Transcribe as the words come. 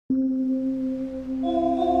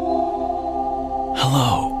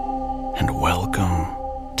Hello, and welcome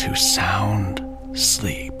to Sound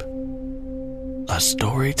Sleep, a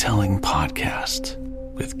storytelling podcast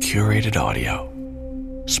with curated audio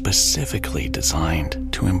specifically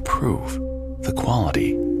designed to improve the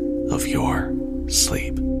quality of your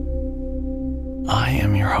sleep. I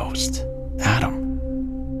am your host, Adam.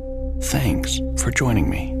 Thanks for joining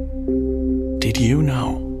me. Did you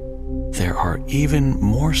know there are even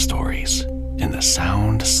more stories in the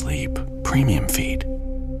Sound Sleep premium feed?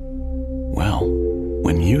 Well,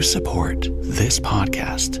 when you support this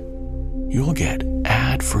podcast, you'll get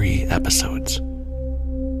ad-free episodes,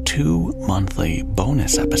 2 monthly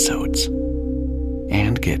bonus episodes,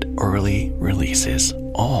 and get early releases,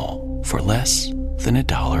 all for less than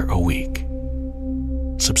 $1 a week.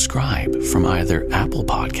 Subscribe from either Apple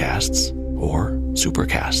Podcasts or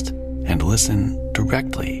Supercast and listen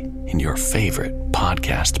directly in your favorite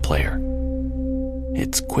podcast player.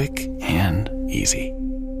 It's quick and easy.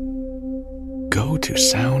 Go to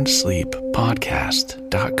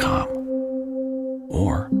soundsleeppodcast.com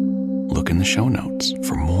or look in the show notes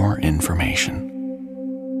for more information.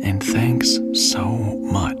 And thanks so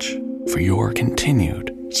much for your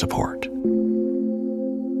continued support.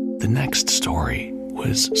 The next story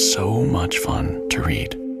was so much fun to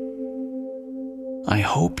read. I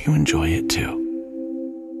hope you enjoy it too.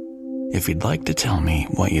 If you'd like to tell me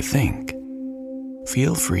what you think,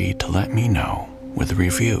 feel free to let me know with a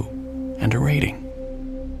review and a rating,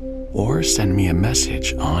 or send me a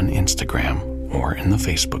message on Instagram or in the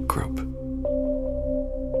Facebook group.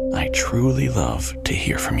 I truly love to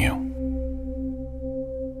hear from you.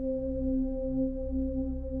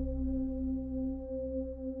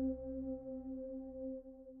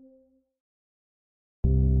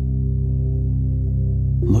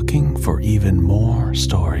 Looking for even more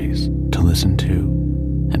stories to listen to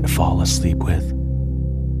and fall asleep with?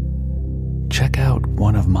 Check out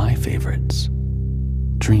one of my favorites,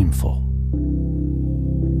 Dreamful.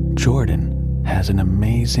 Jordan has an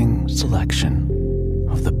amazing selection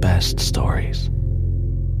of the best stories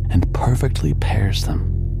and perfectly pairs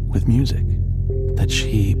them with music that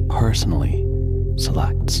she personally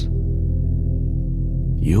selects.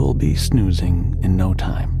 You'll be snoozing in no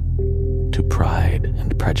time to Pride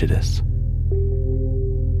and Prejudice,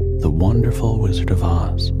 The Wonderful Wizard of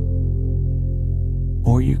Oz,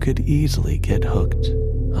 or you could easily get hooked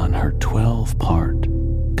on her 12-part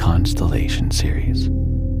Constellation series.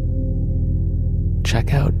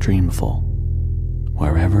 Check out Dreamful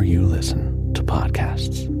wherever you listen to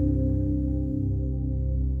podcasts.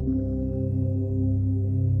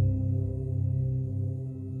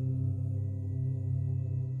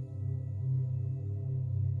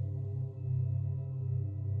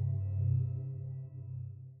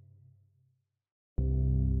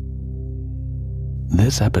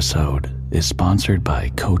 This episode is sponsored by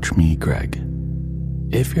Coach Me Greg.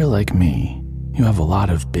 If you're like me, you have a lot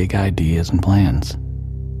of big ideas and plans.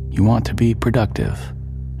 You want to be productive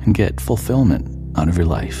and get fulfillment out of your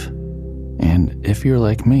life. And if you're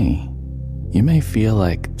like me, you may feel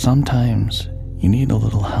like sometimes you need a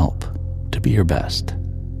little help to be your best,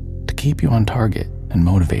 to keep you on target and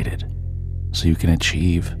motivated so you can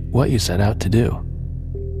achieve what you set out to do.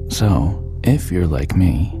 So, if you're like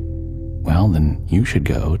me, well, then you should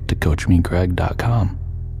go to CoachMeGreg.com.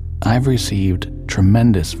 I've received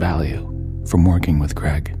tremendous value from working with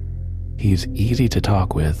Greg. He's easy to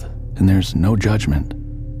talk with, and there's no judgment.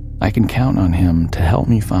 I can count on him to help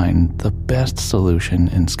me find the best solution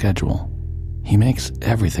and schedule. He makes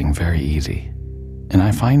everything very easy, and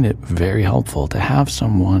I find it very helpful to have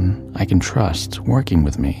someone I can trust working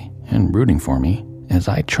with me and rooting for me as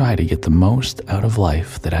I try to get the most out of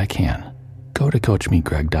life that I can. Go to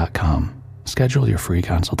CoachMeGreg.com. Schedule your free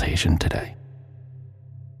consultation today.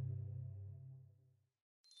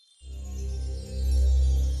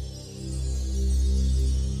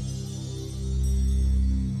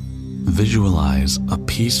 Visualize a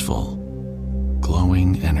peaceful,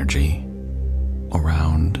 glowing energy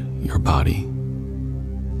around your body.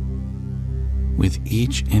 With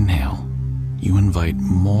each inhale, you invite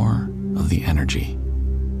more of the energy.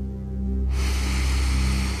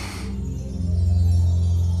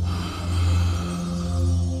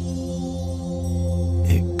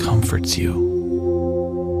 It comforts you.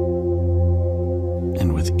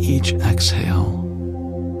 And with each exhale,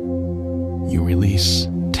 you release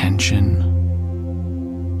tension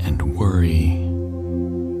and worry.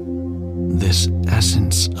 This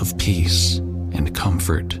essence of peace and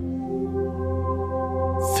comfort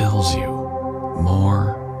fills you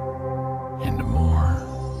more and more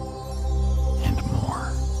and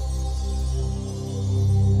more.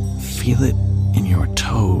 feel it in your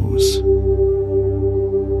toes,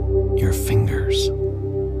 your fingers,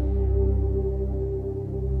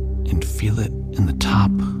 and feel it in the top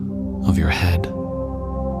of your head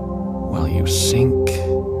while you sink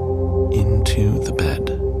into the bed.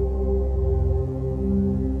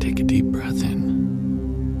 Take a deep breath in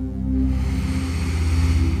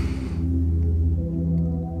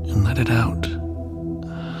and let it out.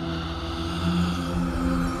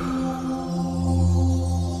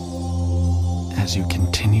 As you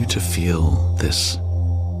continue to feel this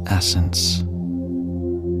essence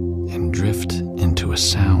and drift into a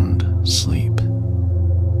sound sleep,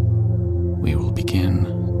 we will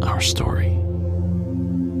begin our story.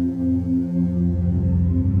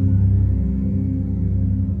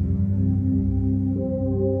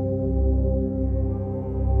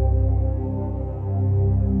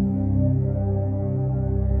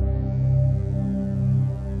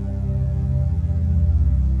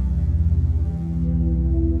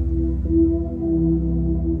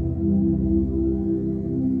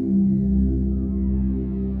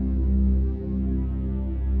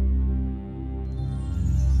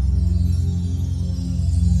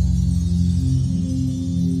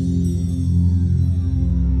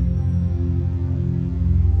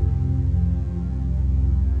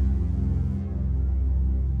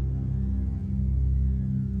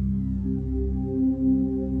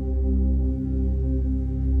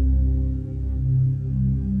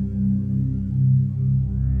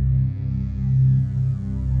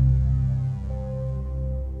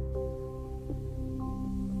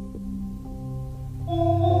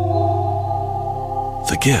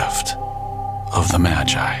 The gift of the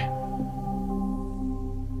Magi.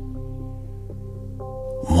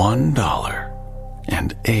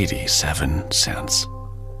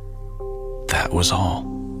 $1.87. That was all.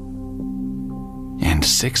 And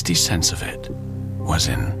 60 cents of it was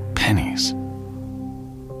in pennies.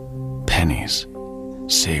 Pennies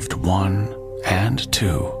saved 1 and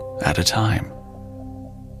 2 at a time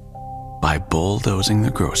by bulldozing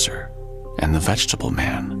the grocer and the vegetable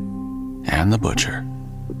man and the butcher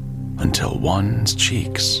until one's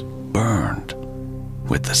cheeks burned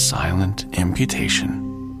with the silent imputation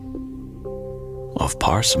of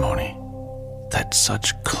parsimony that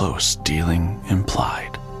such close dealing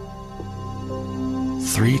implied.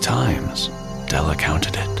 3 times Della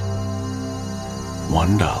counted it.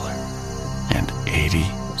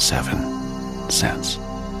 $1.87.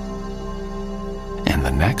 And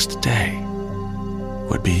the next day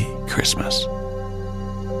would be Christmas.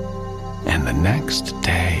 And the next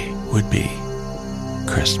day would be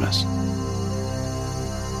Christmas.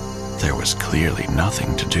 There was clearly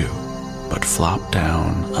nothing to do but flop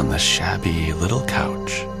down on the shabby little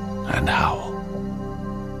couch and howl.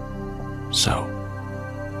 So,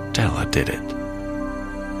 Della did it.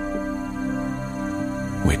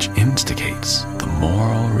 Which instigates the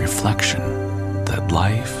moral reflection that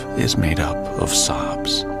life is made up of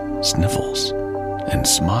sobs, sniffles, and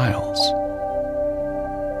smiles,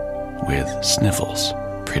 with sniffles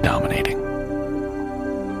predominating.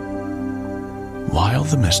 While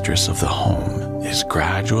the mistress of the home is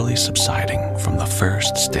gradually subsiding from the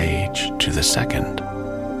first stage to the second,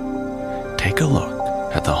 take a look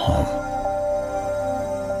at the home.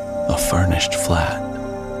 A furnished flat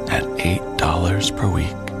at $8 per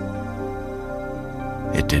week.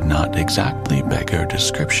 It did not exactly beggar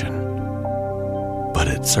description, but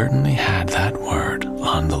it certainly had that word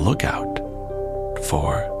on the lookout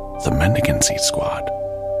for the mendicancy squad.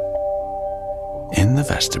 In the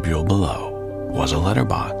vestibule below was a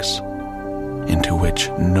letterbox into which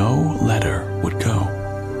no letter would go,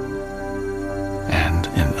 and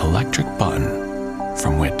an electric button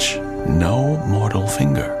from which no mortal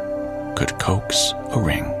finger could coax a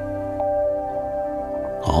ring.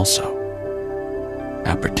 Also,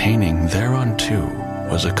 appertaining thereunto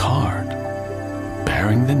was a card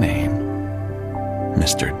bearing the name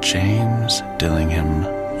Mr. James Dillingham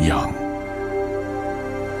Young.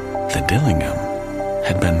 The Dillingham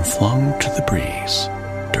had been flung to the breeze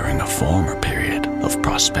during a former period of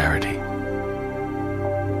prosperity,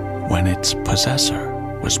 when its possessor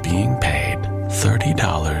was being paid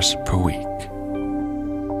 $30 per week.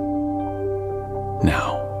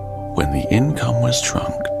 Now, when the income was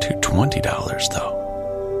shrunk to $20, though,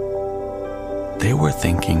 they were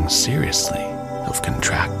thinking seriously of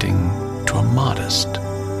contracting to a modest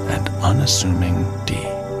and unassuming D.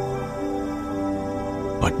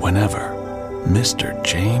 But whenever Mr.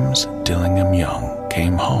 James Dillingham Young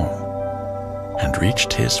came home and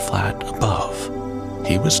reached his flat above,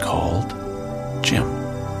 he was called Jim.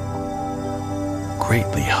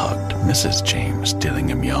 Greatly hugged Mrs. James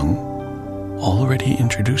Dillingham Young already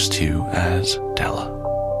introduced to you as Della,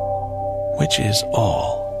 which is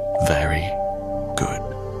all very good.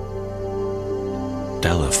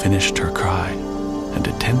 Della finished her cry and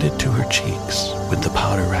attended to her cheeks with the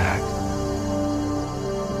powder rag.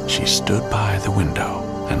 She stood by the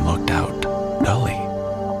window and looked out dully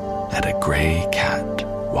at a gray cat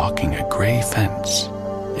walking a gray fence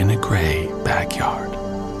in a gray backyard.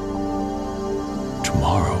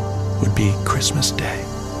 Tomorrow would be Christmas Day,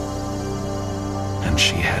 and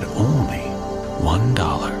she had only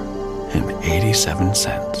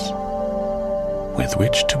 $1.87 with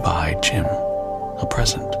which to buy Jim a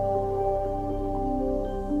present.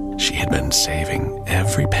 She had been saving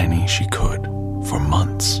every penny she could for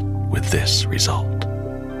months with this result.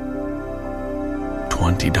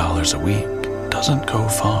 $20 a week doesn't go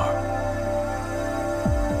far.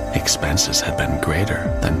 Expenses had been greater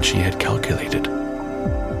than she had calculated.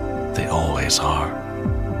 They always are.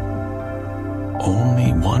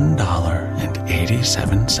 Only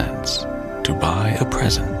 $1.87 to buy a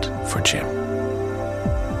present for Jim.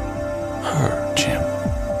 Her Jim.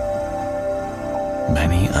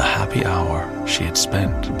 Many a happy hour she had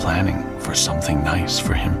spent planning for something nice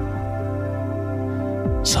for him.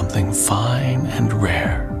 Something fine and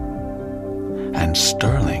rare and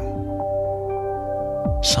sterling.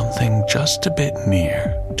 Something just a bit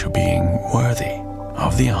near to being worthy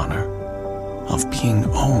of the honor of being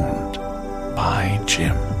owned by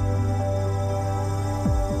Jim.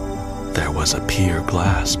 There was a pier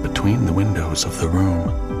glass between the windows of the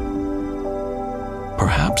room.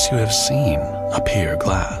 Perhaps you have seen a pier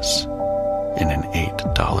glass in an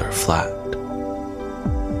 $8 flat.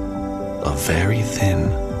 A very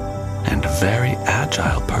thin and very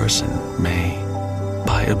agile person may,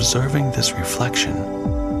 by observing this reflection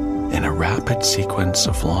in a rapid sequence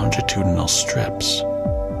of longitudinal strips,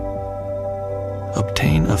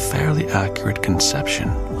 obtain a fairly accurate conception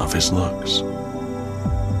of his looks.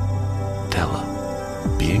 Della,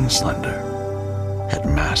 being slender, had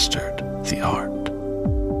mastered the art.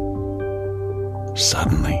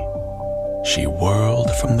 Suddenly, she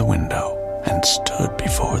whirled from the window and stood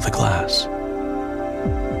before the glass.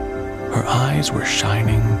 Her eyes were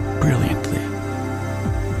shining brilliantly,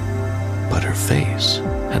 but her face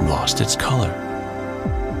had lost its color.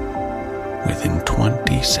 Within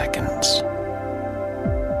 20 seconds,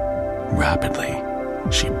 rapidly,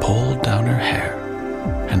 she pulled down her hair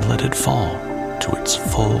and let it fall to its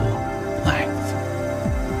full length.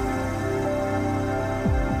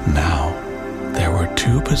 Now, there were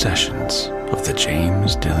two possessions of the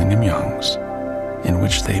James Dillingham Youngs in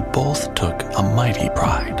which they both took a mighty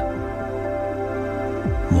pride.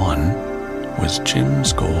 One was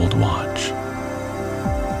Jim's gold watch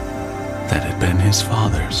that had been his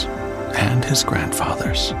father's and his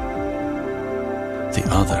grandfather's. The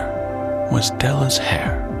other was Della's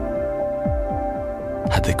hair.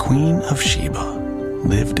 Had the Queen of Sheba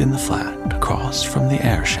lived in the flat across from the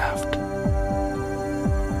air shaft,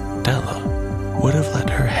 Della would have let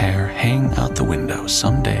her hair hang out the window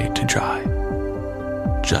some day to dry,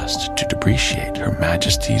 just to depreciate Her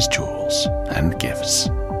Majesty's jewels and gifts.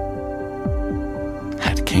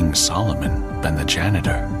 Had King Solomon been the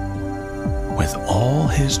janitor, with all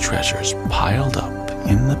his treasures piled up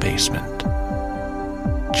in the basement,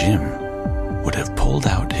 Jim would have pulled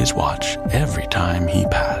out his watch every time he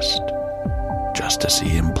passed, just to see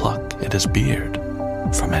him pluck at his beard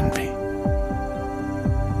from envy.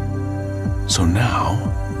 So now,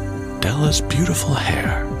 Della's beautiful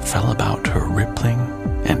hair fell about her rippling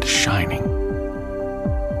and shining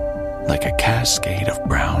like a cascade of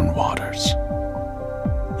brown waters.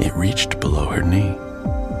 It reached below her knee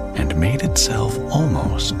and made itself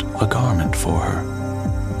almost a garment for her.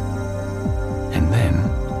 And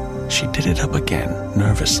then she did it up again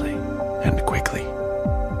nervously and quickly.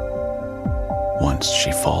 Once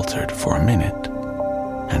she faltered for a minute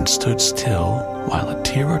and stood still while a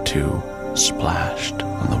tear or two splashed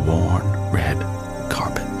on the worn red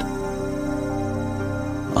carpet.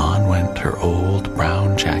 On went her old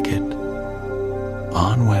brown jacket.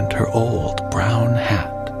 On went her old brown hat.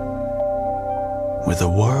 With a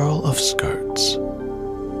whirl of skirts,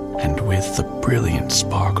 and with the brilliant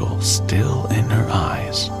sparkle still in her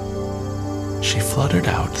eyes, she fluttered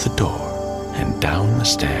out the door and down the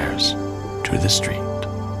stairs to the street.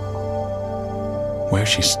 Where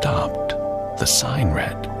she stopped, the sign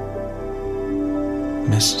read,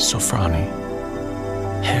 Miss Sofrani,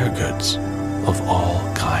 hair goods of all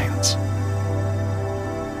kinds.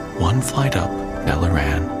 One flight up, Della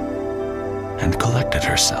ran and collected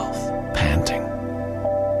herself, panting.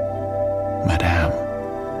 Madame,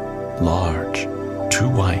 large, too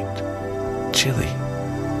white, chilly.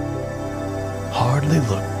 hardly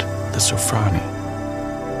looked the Sofrani.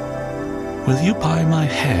 "Will you buy my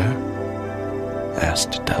hair?"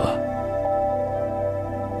 asked Della.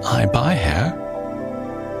 "I buy hair,"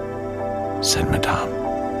 said Madame.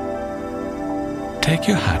 "Take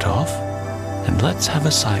your hat off, and let's have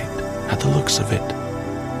a sight at the looks of it."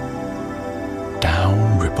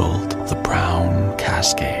 Down rippled the brown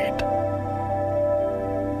cascade.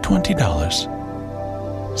 $20,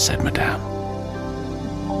 said Madame,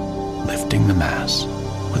 lifting the mass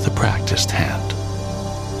with a practiced hand.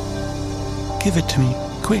 "Give it to me,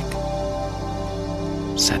 quick,"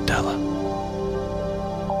 said Della.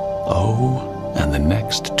 Oh, and the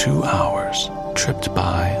next 2 hours tripped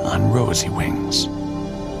by on rosy wings.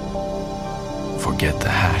 Forget the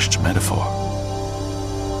hashed metaphor.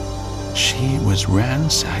 She was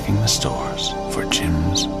ransacking the stores for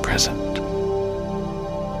Jim's present.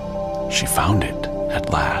 She found it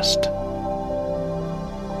at last.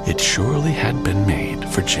 It surely had been made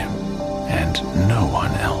for Jim and no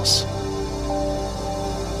one else.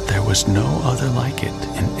 There was no other like it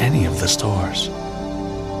in any of the stores.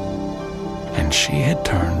 And she had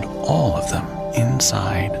turned all of them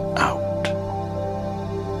inside out.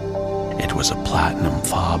 It was a platinum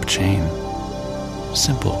fob chain,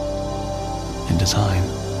 simple in design,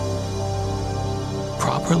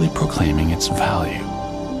 properly proclaiming its value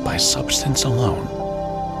by substance alone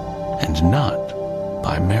and not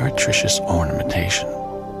by meretricious ornamentation,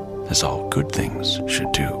 as all good things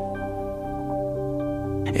should do.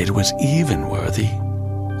 It was even worthy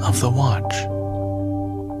of the watch.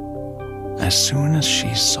 As soon as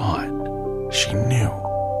she saw it, she knew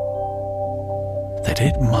that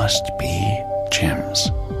it must be Jim's.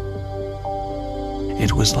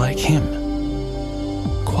 It was like him,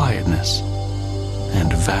 quietness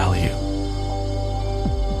and value.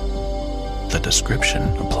 The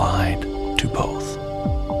description applied to both.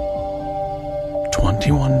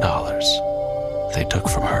 $21 they took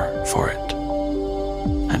from her for it,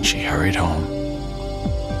 and she hurried home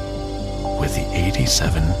with the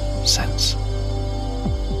 87 cents.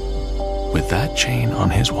 With that chain on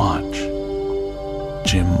his watch,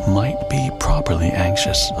 Jim might be properly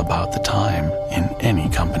anxious about the time in any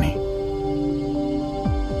company.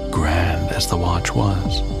 Grand as the watch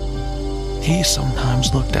was, he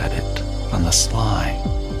sometimes looked at it on the sly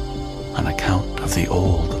on account of the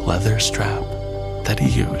old leather strap that he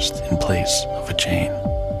used in place of a chain.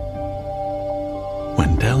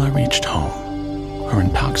 When Della reached home, her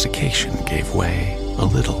intoxication gave way a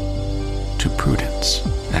little to prudence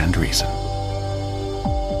and reason.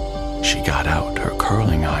 She got out her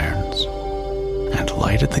curling irons and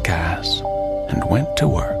lighted the gas and went to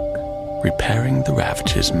work repairing the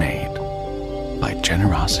ravages made by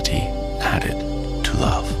generosity added to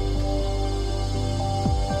love,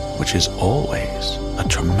 which is always a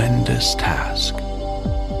tremendous task.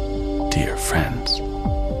 Dear friends,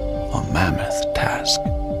 a mammoth task.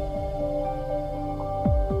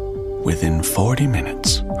 Within 40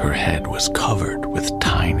 minutes, her head was covered with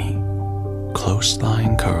tiny,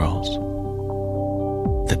 close-lying curls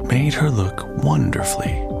that made her look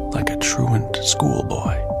wonderfully like a truant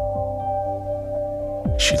schoolboy.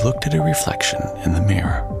 She looked at her reflection in the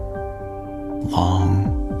mirror,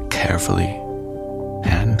 long, carefully,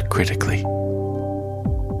 and critically.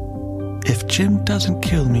 "If Jim doesn't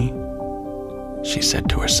kill me," she said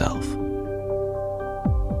to herself,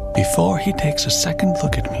 "before he takes a second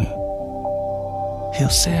look at me, he'll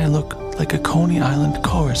say I look like a Coney Island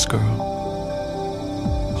chorus girl.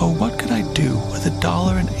 Oh, what could I do with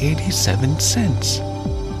 $1.87?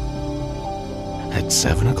 At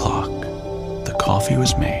 7 o'clock, the coffee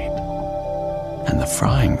was made, and the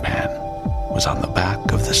frying pan was on the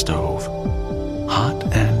back of the stove, hot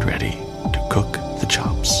and ready to cook the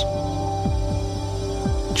chops.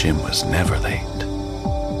 Jim was never late.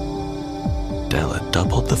 Della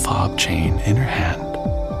doubled the fob chain in her hand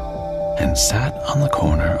and sat on the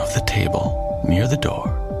corner of the table near the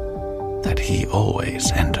door that he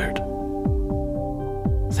always entered.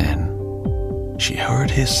 Then she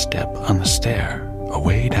heard his step on the stair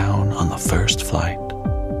away down on the first flight,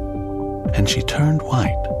 and she turned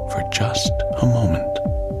white for just a moment.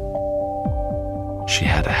 She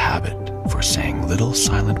had a habit for saying little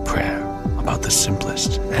silent prayer about the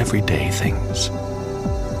simplest everyday things.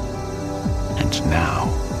 And now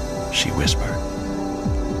she whispered,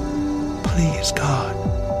 "Please, God,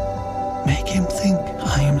 make him think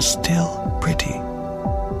I am still pretty."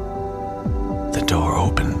 The door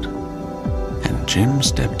opened, and Jim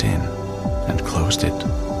stepped in and closed it.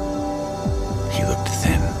 He looked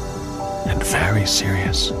thin and very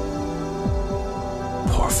serious.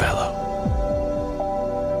 Poor fellow.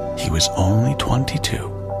 He was only 22,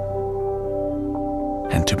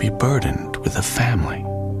 and to be burdened with a family.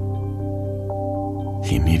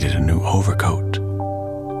 He needed a new overcoat,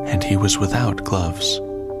 and he was without gloves.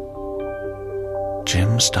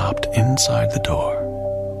 Jim stopped inside the door,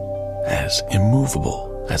 as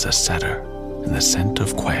immovable as a setter in the scent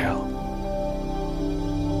of quail.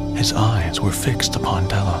 His eyes were fixed upon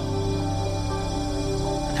Della,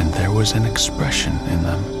 and there was an expression in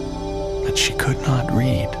them that she could not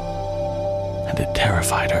read, and it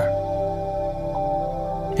terrified her.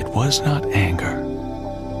 It was not anger,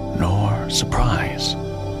 nor surprise,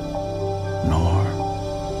 nor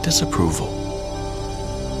disapproval,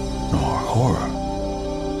 nor horror,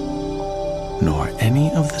 nor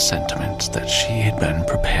any of the sentiments that she had been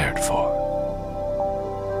prepared for.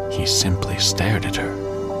 He simply stared at her,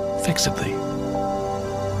 fixedly,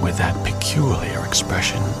 with that peculiar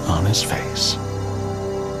expression on his face.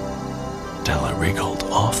 Della wriggled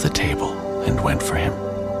off the table and went for him.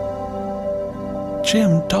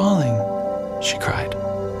 "Jim, darling," she cried,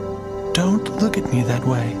 "don't look at me that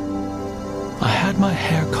way. I had my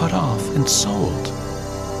hair cut off and sold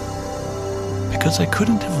because I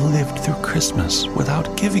couldn't have lived through Christmas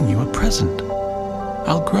without giving you a present.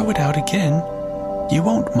 I'll grow it out again. You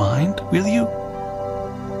won't mind, will you?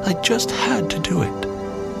 I just had to do it.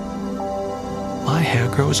 My hair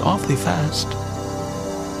grows awfully fast.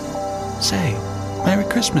 Say, Merry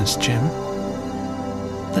Christmas, Jim.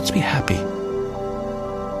 Let's be happy.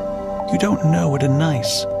 You don't know what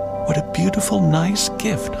a beautiful, nice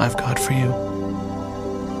gift I've got for you."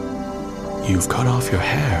 "You've cut off your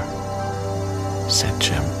hair," said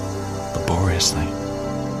Jim, laboriously,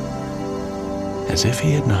 as if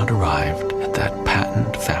he had not arrived at that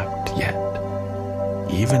patent fact yet,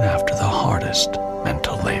 even after the hardest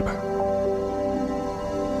mental labor.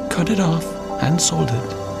 "Cut it off and sold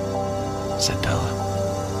it," said Della.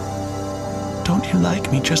 "Don't you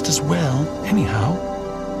like me just as well, anyhow?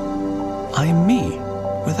 I'm me,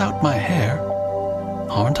 without my hair,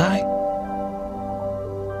 aren't I?"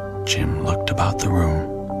 Jim looked about the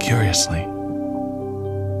room curiously.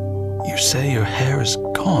 "You say your hair is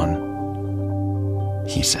gone,"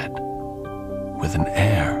 he said, with an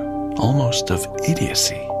air almost of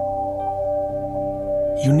idiocy.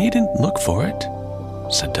 "You needn't look for it,"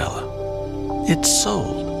 said Della. "It's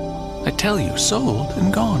sold. I tell you, sold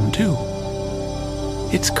and gone, too.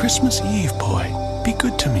 It's Christmas Eve, boy. Be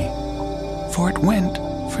good to me, for it went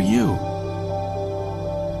for you.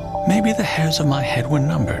 Maybe the hairs of my head were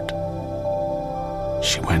numbered,"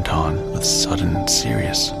 she went on with sudden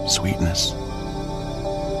serious sweetness.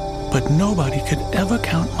 "But nobody could ever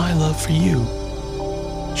count my love for you.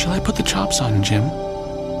 Shall I put the chops on, Jim?"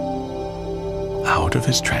 Out of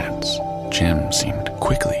his trance, Jim seemed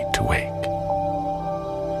quickly to wake.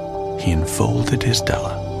 He enfolded his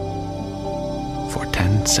Della. For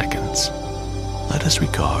 10 seconds, let us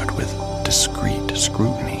regard with discreet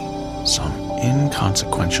scrutiny some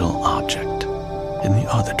inconsequential object in the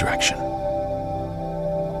other direction.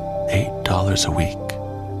 $8 a week,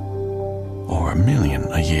 or $1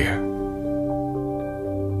 million a year.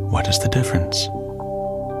 What is the difference?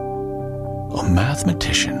 A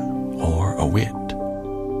mathematician or a wit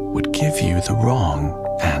would give you the wrong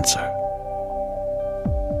answer.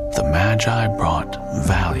 The Magi brought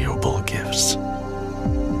valuable gifts,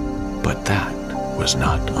 but that was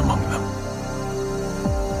not among them.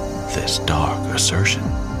 This dark assertion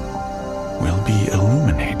will be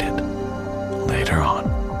illuminated later on.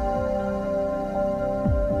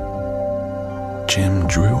 Jim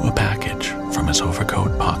drew a package from his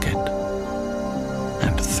overcoat pocket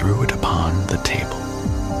and threw it upon the table.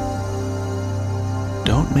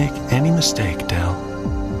 "Don't make any mistake, Del,"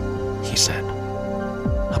 he said,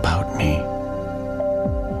 "about me.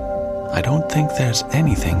 I don't think there's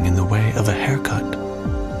anything in the way of a haircut,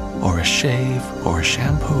 or a shave, or a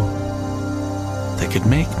shampoo that could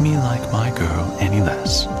make me like my girl any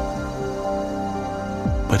less.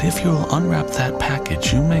 But if you'll unwrap that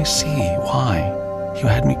package, you may see why you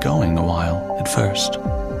had me going a while at first."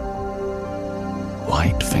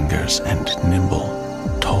 White fingers and nimble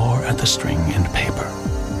tore at the string and paper,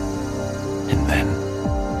 and then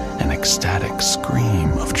an ecstatic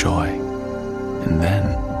scream of joy, and then,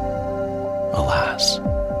 alas,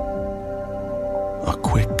 a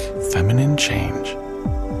quick feminine change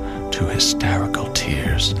to hysterical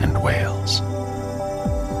tears and wails,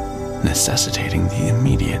 necessitating the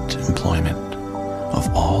immediate employment of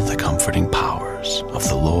all the comforting powers of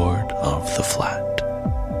the Lord of the Flat.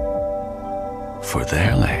 For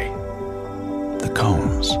there lay the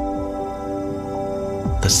combs,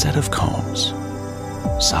 the set of combs,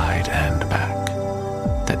 side and back,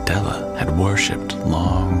 that Della had worshipped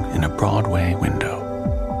long in a Broadway window.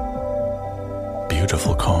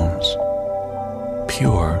 beautiful combs,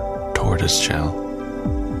 pure tortoise shell,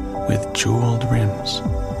 with jeweled rims,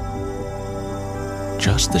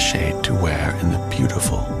 just the shade to wear in the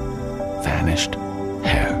beautiful, vanished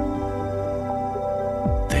hair.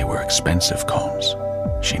 They were expensive combs,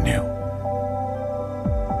 she knew,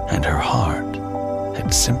 and her heart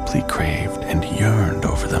had simply craved and yearned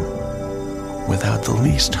over them without the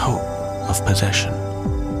least hope of possession.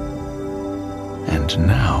 And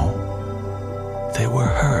now they were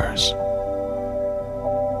hers.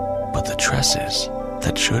 But the tresses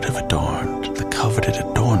that should have adorned the coveted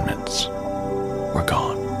adornments were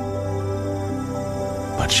gone.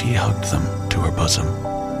 But she hugged them to her bosom,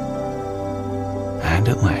 and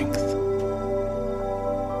at length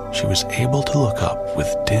she was able to look up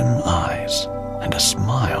with dim eyes and a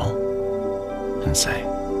smile and say,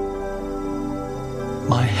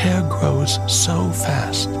 "My hair grows so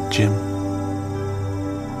fast, Jim."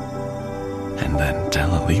 And then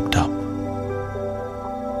Della leaped up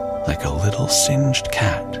like a little singed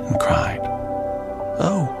cat and cried,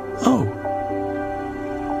 "Oh, oh!"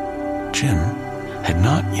 Jim had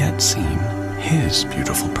not yet seen his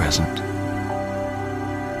beautiful present.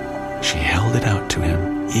 She held it out to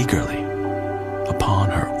him eagerly upon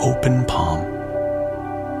her open palm.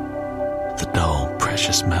 The dull,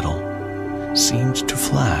 precious metal seemed to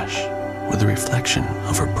flash with the reflection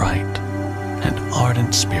of her bright and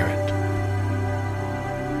ardent spirit.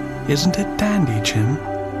 "Isn't it dandy, Jim?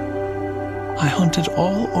 I hunted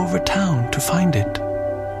all over town to find it.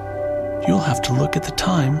 You'll have to look at the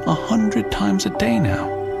time 100 times a day now.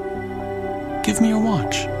 Give me your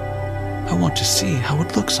watch. I want to see how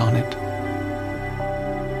it looks on it."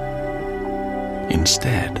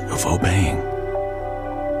 Instead of obeying,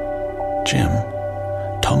 Jim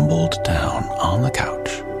tumbled down on the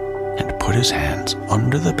couch and put his hands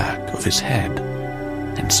under the back of his head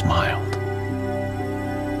and smiled.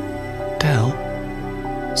 "Dell,"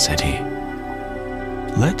 said he,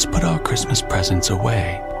 "let's put our Christmas presents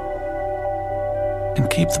away and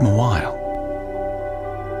keep them a while.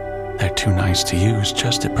 They're too nice to use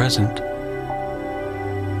just at present.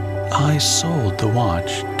 I sold the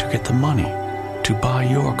watch to get the money to buy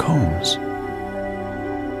your combs.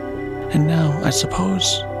 And now I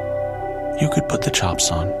suppose you could put the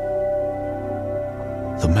chops on."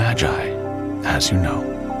 The Magi, as you know,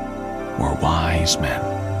 were wise men,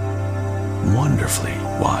 wonderfully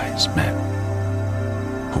wise men,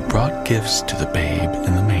 who brought gifts to the babe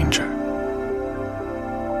in the manger.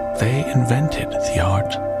 They invented the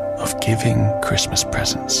art of giving Christmas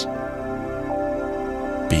presents.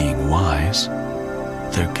 Being wise,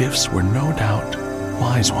 their gifts were no doubt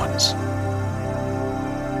wise ones,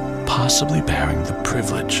 possibly bearing the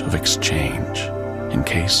privilege of exchange in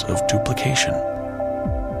case of duplication.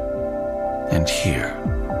 And here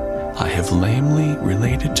I have lamely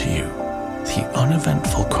related to you the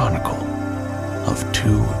uneventful chronicle of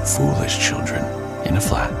two foolish children in a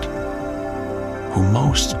flat, who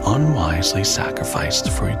most unwisely sacrificed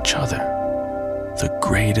for each other the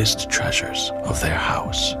greatest treasures of their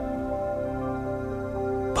house.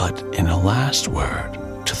 But in a last word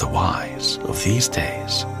to the wise of these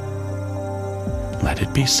days, let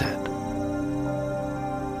it be said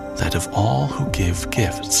that of all who give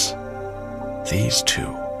gifts, these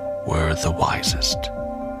two were the wisest.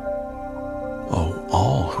 Oh,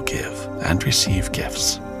 all who give and receive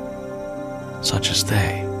gifts, such as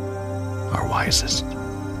they, are wisest.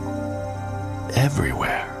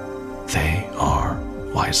 Everywhere they are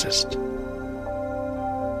wisest.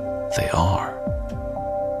 They are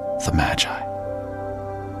the Magi.